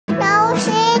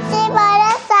she bought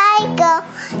a cycle,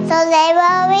 so they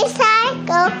will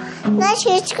recycle. Now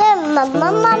she's screaming,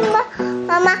 mama, mama,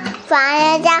 mama,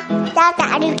 find out that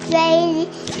daddy crazy.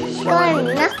 She's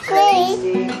going not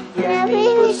crazy.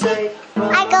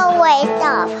 I go way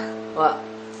stop. What?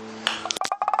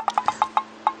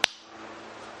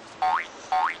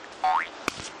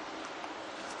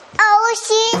 Oh,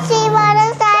 she bought a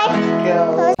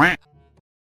cycle.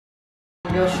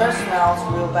 Your shirt smells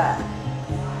real bad.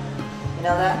 You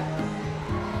know that?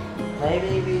 Maybe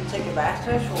we take a bath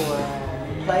first or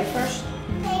play first?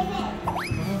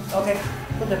 Okay,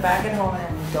 put the bag at home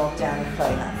and go down and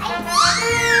play now.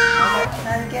 Okay,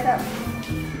 now get up.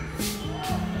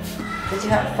 Did you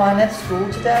have fun at school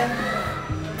today?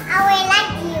 I will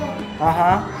like you.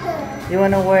 Uh-huh. You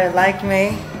wanna wear it like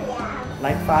me? Yeah.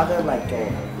 Like father, like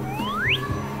daughter.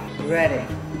 Ready?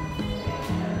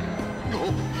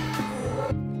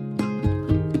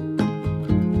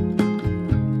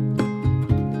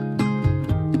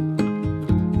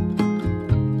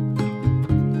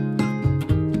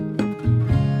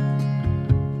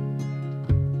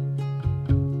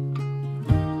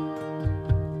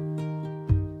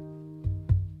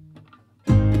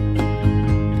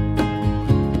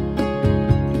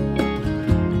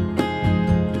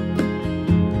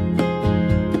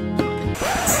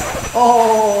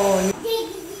 Oh,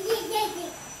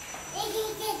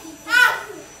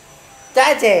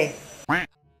 Daddy!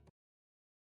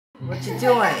 What you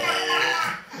doing?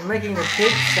 You're making a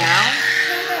big sound?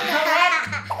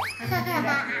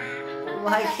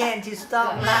 Why can't you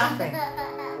stop laughing?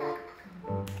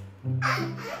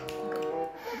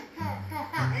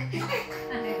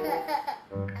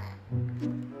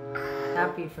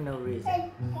 Happy for no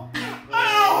reason.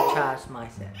 I charge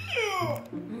myself.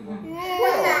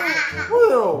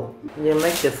 Whoa. You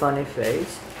make the funny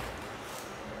face.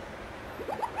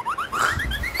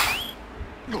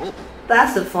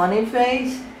 That's a funny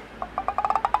face.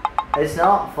 It's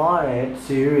not funny, it's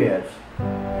serious.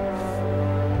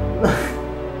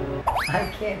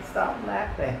 I can't stop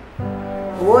laughing.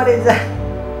 What is that?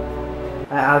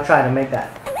 I'll try to make that.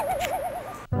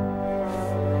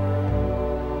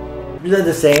 Is that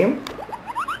the same?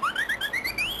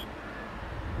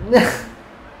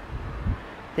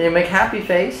 Can you make happy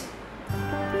face?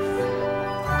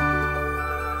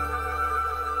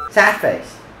 Sad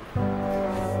face?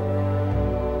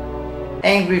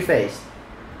 Angry face?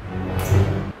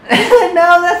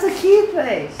 No, that's a cute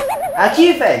face. A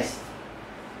cute face.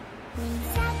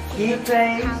 Cute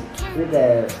face with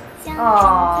a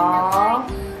aww.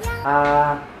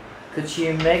 Could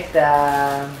you make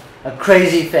that a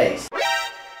crazy face?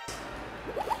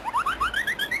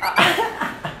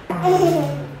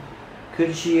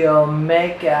 Could you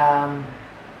make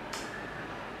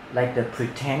like the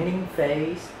pretending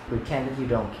face? Pretend that you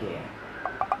don't care.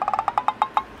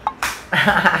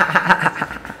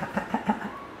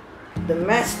 The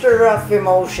master of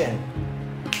emotion.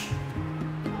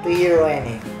 The hero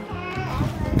Annie.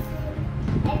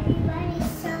 Everybody's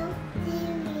so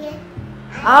serious.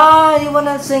 Ah, you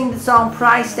wanna sing the song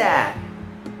Price Tag?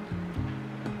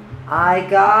 I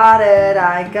got it,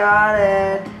 I got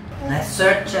it. Let's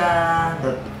search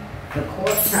the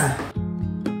chords now.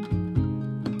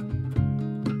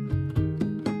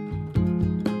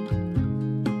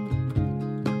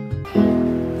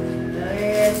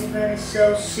 Everybody's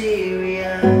so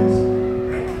serious,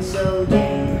 acting so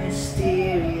damn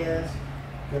mysterious.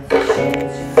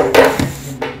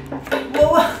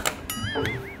 Whoa!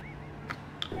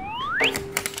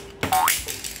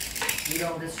 You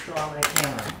don't destroy the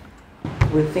camera.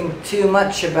 We think too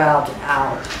much about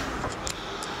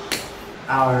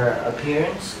our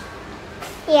appearance.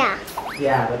 Yeah.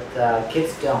 Yeah, but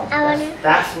kids don't.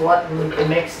 That's what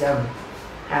makes them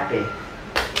happy.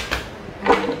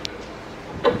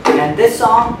 And this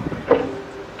song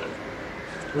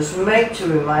was made to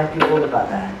remind people about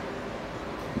that.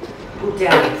 Put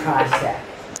down the price tag.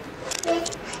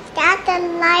 Got the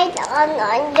light on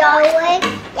your way.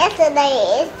 Yesterday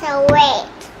it's so wet.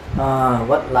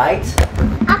 What light?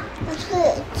 Up the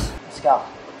foot. Let's go.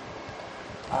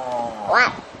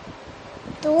 1,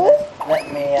 2, Let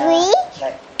me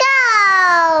 3, go!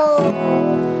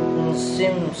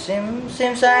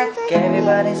 Seems like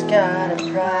everybody's got a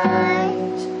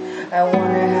price. I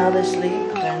wonder how they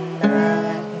sleep at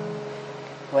night.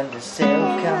 When the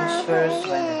sale comes first,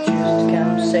 when the juice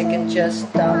comes second, just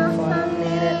stop for a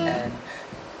minute and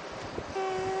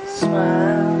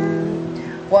smile.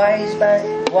 Why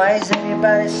is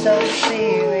everybody so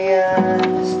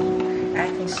serious?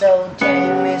 Acting so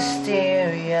damn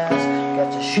mysterious.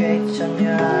 Got your shades on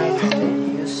your eyes,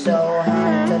 and you're so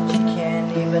high that you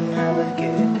can't even have a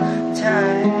good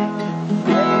time.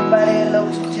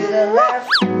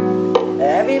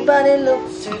 Everybody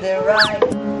looks to the right,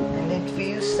 and it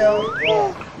feels so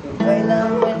good. We play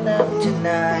along with them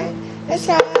tonight. It's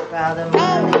all about the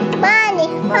money. Money,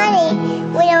 money.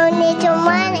 We don't need your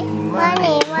money.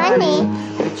 Money, money.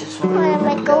 We just wanna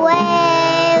Make a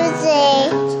wave.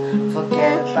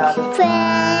 forget about the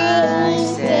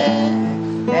price, yeah.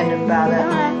 And about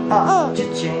the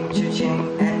cha-ching, cha-ching,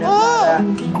 and about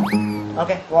the.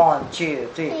 Okay, 1, 2,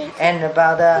 3, and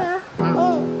about the.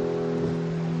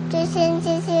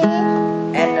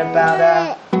 And about the.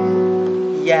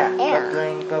 Yeah,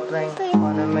 bubbling, bubbling.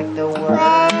 Wanna make the world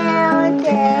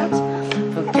dance.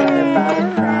 Forget about the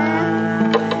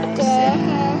price. Yeah.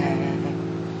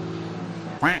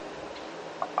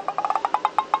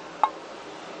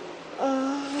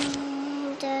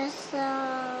 The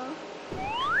song.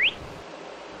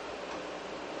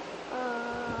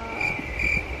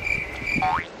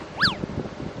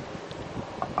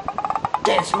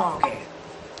 Dance monkey.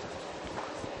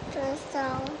 The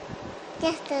song.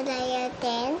 Yesterday I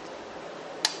danced.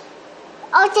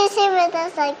 Oh, just see with the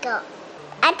cycle.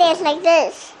 I dance like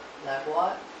this. Like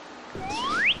what?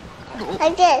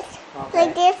 Like this. Okay.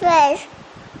 Like this way.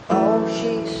 Oh,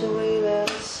 she's sweet as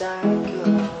a psycho,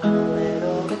 a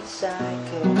little bit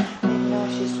psycho. You know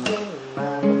she's screaming,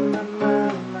 mama,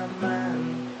 mama,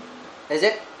 mama. Is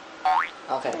it?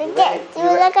 Okay. Like this. You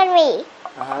look at me.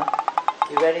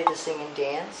 You ready to sing and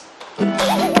dance?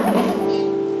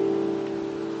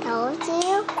 Told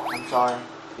you. I'm sorry.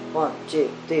 1, 2,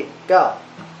 3, go.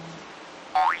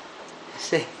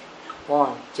 Sing.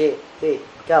 1, 2, 3,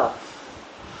 go.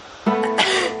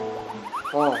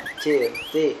 1, 2,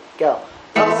 3, go.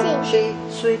 Oh, she's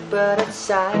sweet but a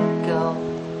psycho.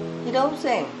 You don't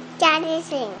sing. Daddy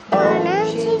sing. Oh,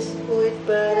 she's sweet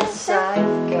but a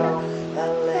psycho. A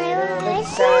little bit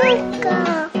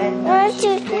psycho. And now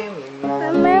she's screaming,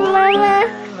 mama, mama,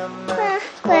 mama.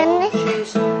 Oh,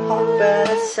 she's hot but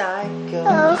a psycho.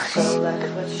 So like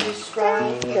what she's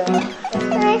crying. And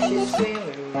now she's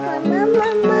screaming, mama,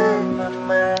 mama,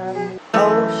 mama.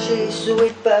 Oh, she's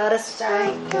sweet but a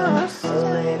psycho. A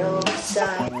little bit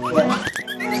psycho.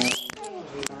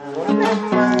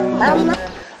 Mama.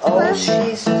 Oh,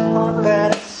 she's hot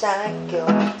but a psycho.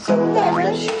 So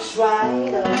like she's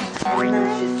right up. And now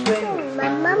she's screaming,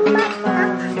 mama, mama,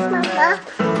 mama.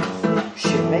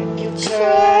 She make you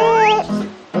turn.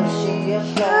 Oh, she a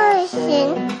person.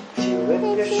 She rip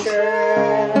your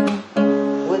shirt.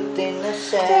 Within a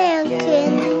second,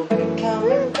 you'll be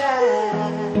coming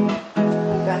back.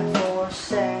 Back for a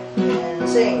second.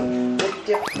 Sing with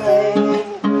your play.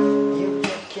 You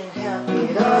can help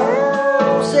it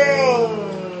all. Sing.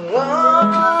 Oh,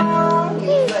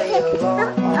 you play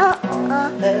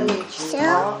along. Let me you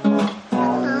on.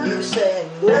 You say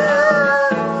no.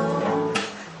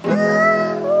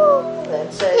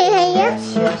 Let's say yes,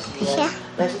 yes, yes.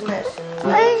 Let's mess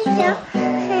with your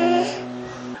head.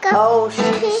 Oh,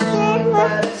 she's sweet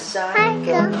but a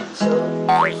psycho. So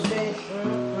sweet.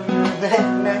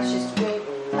 Now she's sweet.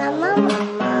 Mama,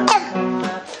 mama,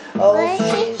 mama. Oh,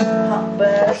 she's hot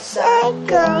but a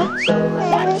psycho. So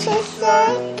like she's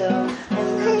psycho. And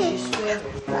now she's sweet.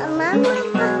 Mama, mama,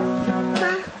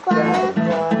 mama.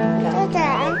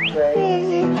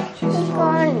 Crazy. She's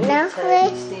going now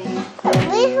crazy.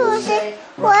 We will say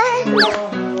what?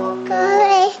 Walk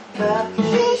away.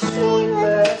 She's sweet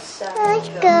but a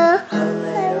psycho.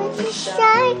 She's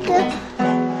psycho.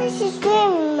 She's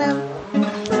screaming,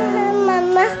 mama,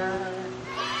 mama.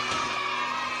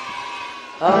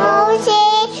 Oh,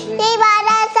 she's sweet but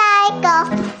a psycho.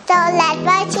 So let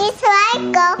what she's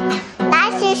psycho. Now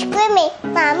she's screaming,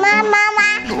 mama, mama,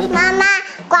 mama.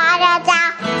 Got it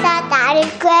out, so that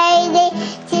is crazy.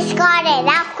 She's got it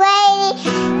out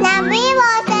crazy. Now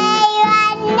people say you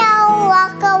had no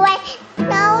walk away.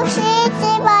 No, she's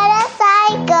but a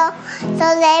psycho. So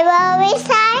they will be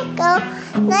psycho.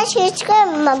 Now she's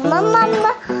screaming, mama,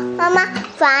 mama, mama.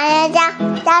 Find it out,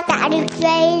 so that is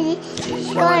crazy. She's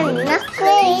going not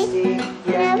crazy.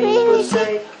 Now people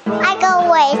say, I go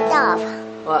way stop.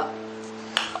 What?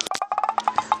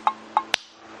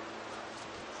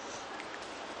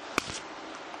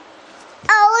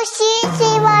 Oh, she's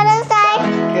what a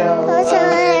psycho.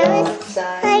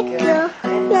 Psycho.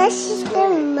 Now she's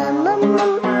screaming, mama,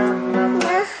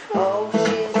 mama. Oh,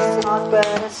 she's hot but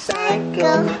a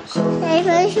psycho. So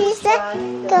she's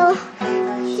psycho.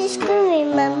 She's screaming,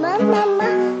 mama, mama.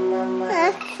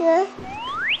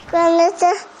 Gonna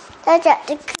that's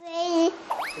the crazy.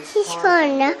 She's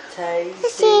gonna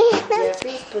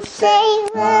say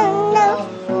no,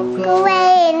 go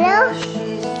away, no.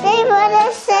 Say what a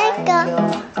psycho.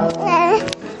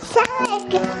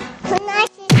 Psycho.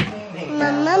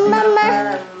 Mama, mama,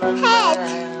 head.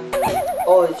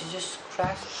 Oh,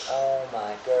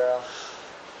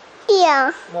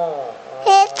 here. More.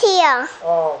 It's here.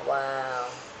 Oh wow.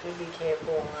 Do be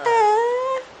careful, huh?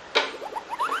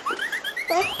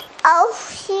 Oh,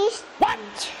 she's.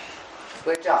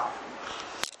 Good job.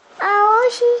 Oh,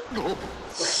 she.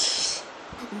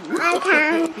 I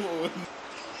can't.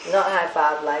 Not high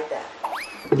five like that.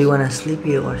 Do you want a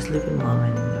sleepy or sleeping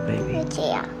moment in the baby? It's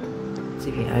here.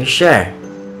 Sleepy. Are you sure?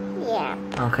 Yeah.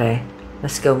 Okay.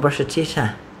 Let's go brush your teeth,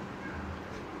 huh?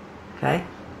 Okay.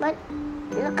 But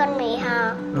look at me,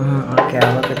 huh? Okay,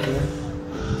 I'll look at you.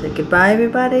 Say goodbye,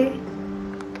 everybody.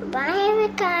 Goodbye,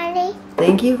 everybody.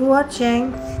 Thank you for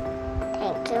watching.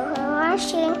 Thank you for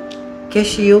watching.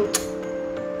 Kiss you.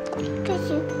 Kiss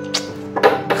you.